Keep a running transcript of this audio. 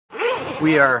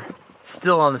We are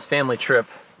still on this family trip,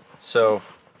 so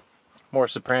more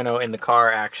soprano in the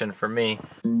car action for me.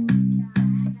 I'm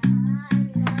not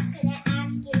gonna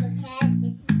ask you again.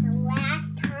 This is the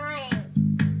last time.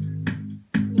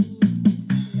 Please,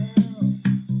 no.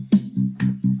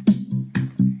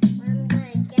 I'm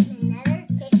gonna get another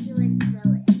tissue and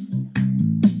throw it at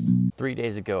you. 3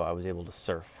 days ago, I was able to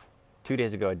surf. 2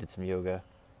 days ago, I did some yoga.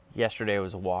 Yesterday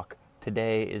was a walk.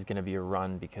 Today is gonna be a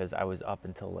run because I was up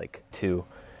until like 2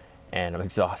 and I'm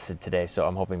exhausted today, so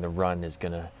I'm hoping the run is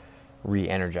gonna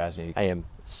re-energize me. I am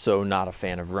so not a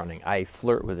fan of running. I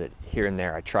flirt with it here and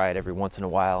there. I try it every once in a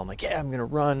while. I'm like, yeah, I'm gonna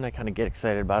run. I kind of get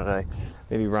excited about it. I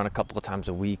maybe run a couple of times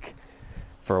a week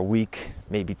for a week,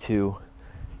 maybe 2.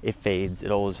 It fades,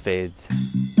 it always fades.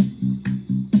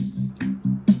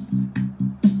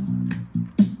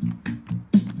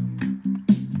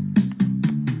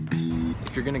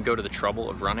 If you're gonna go to the trouble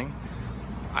of running,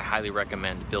 I highly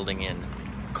recommend building in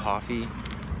coffee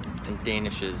and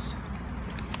danishes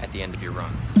at the end of your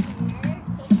run. Another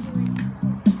tissue and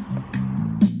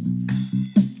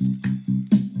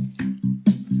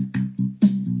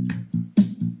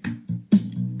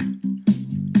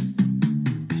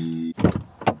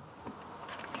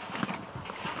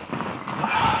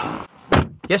throw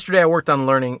it. Yesterday I worked on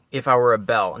learning If I Were a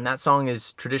Bell, and that song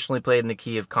is traditionally played in the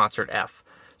key of concert F.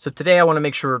 So today I want to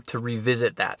make sure to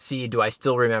revisit that, see do I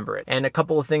still remember it. And a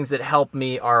couple of things that help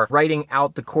me are writing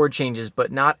out the chord changes,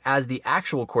 but not as the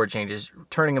actual chord changes,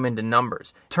 turning them into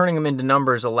numbers. Turning them into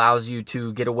numbers allows you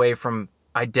to get away from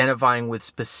identifying with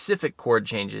specific chord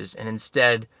changes and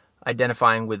instead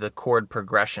identifying with a chord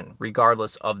progression,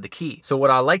 regardless of the key. So what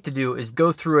I like to do is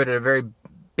go through it at a very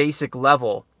basic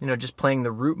level, just playing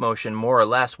the root motion more or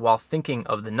less while thinking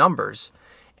of the numbers,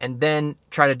 and then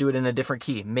try to do it in a different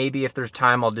key. Maybe if there's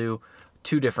time, I'll do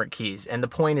 2 different keys. And the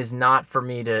point is not for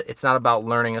me it's not about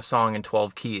learning a song in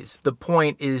 12 keys. The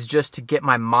point is just to get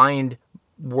my mind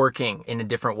working in a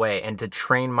different way and to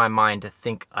train my mind to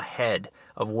think ahead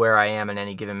of where I am in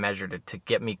any given measure, to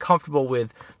get me comfortable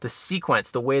with the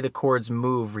sequence, the way the chords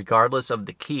move regardless of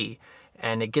the key.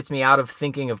 And it gets me out of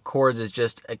thinking of chords as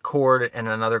just a chord and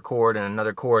another chord and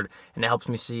another chord, and it helps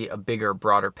me see a bigger,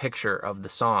 broader picture of the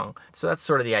song. So that's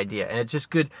sort of the idea, and it's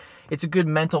just good. It's a good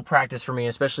mental practice for me,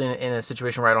 especially in a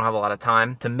situation where I don't have a lot of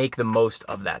time, to make the most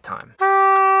of that time.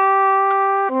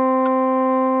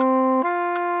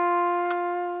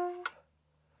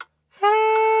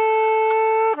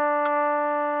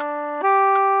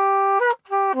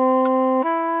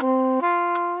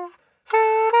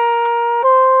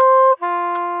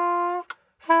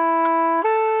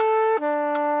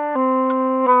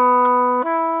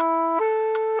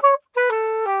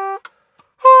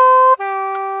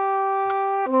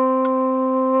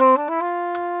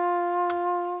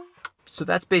 So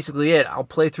that's basically it. I'll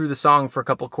play through the song for a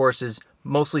couple of courses,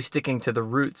 mostly sticking to the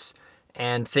roots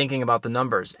and thinking about the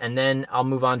numbers. And then I'll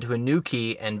move on to a new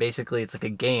key, and basically it's like a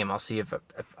game. I'll see if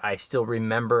I still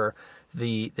remember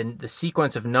the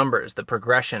sequence of numbers, the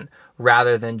progression,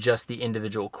 rather than just the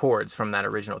individual chords from that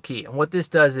original key. And what this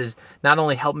does is not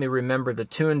only help me remember the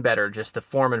tune better, just the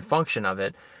form and function of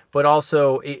it, but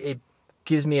also it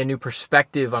gives me a new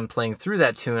perspective on playing through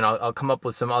that tune. I'll come up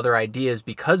with some other ideas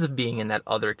because of being in that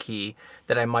other key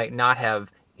that I might not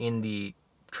have in the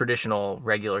traditional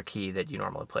regular key that you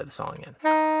normally play the song in.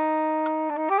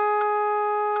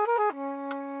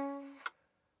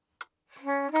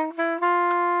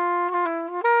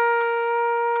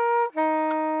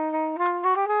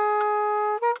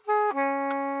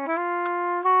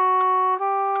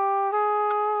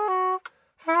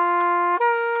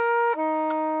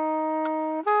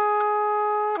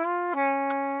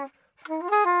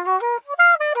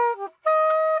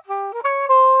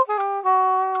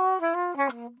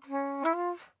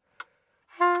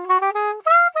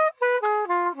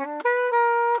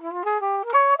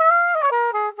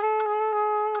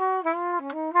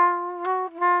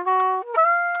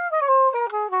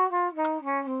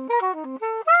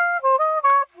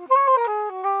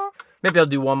 Maybe I'll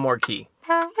do one more key.